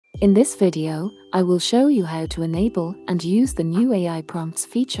In this video, I will show you how to enable and use the new AI prompts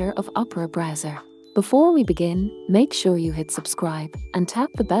feature of Opera Browser. Before we begin, make sure you hit subscribe and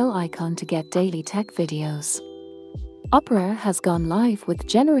tap the bell icon to get daily tech videos. Opera has gone live with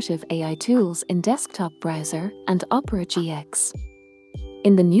generative AI tools in desktop browser and Opera GX.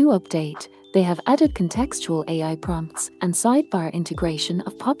 In the new update, they have added contextual AI prompts and sidebar integration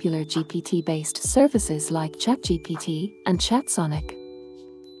of popular GPT-based services like ChatGPT and ChatSonic.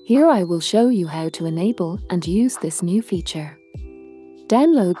 Here I will show you how to enable and use this new feature.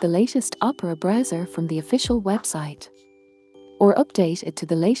 Download the latest Opera browser from the official website, or update it to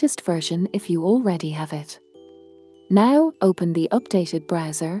the latest version if you already have it. Now, open the updated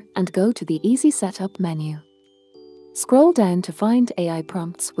browser and go to the Easy Setup menu. Scroll down to find AI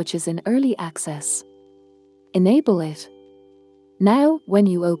prompts, which is in early access. Enable it. Now, when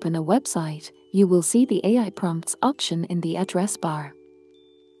you open a website, you will see the AI prompts option in the address bar.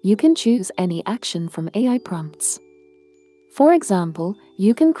 You can choose any action from AI prompts. For example,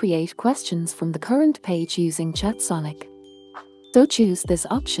 you can create questions from the current page using ChatSonic. So choose this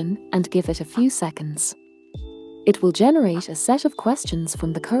option and give it a few seconds. It will generate a set of questions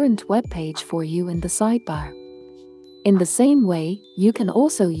from the current web page for you in the sidebar. In the same way, you can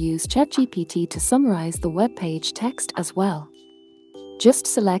also use ChatGPT to summarize the web page text as well. Just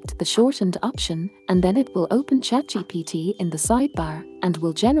select the shortened option and then it will open ChatGPT in the sidebar and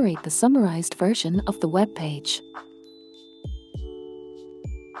will generate the summarized version of the web page.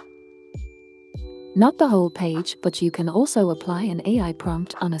 Not the whole page, but you can also apply an AI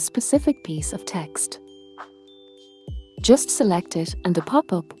prompt on a specific piece of text. Just select it and a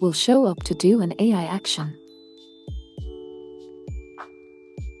pop-up will show up to do an AI action.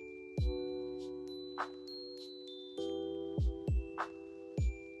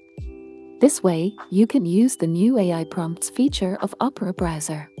 This way, you can use the new AI prompts feature of Opera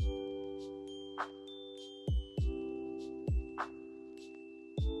Browser.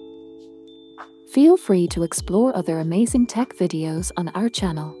 Feel free to explore other amazing tech videos on our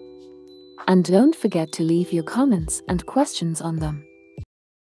channel. And don't forget to leave your comments and questions on them.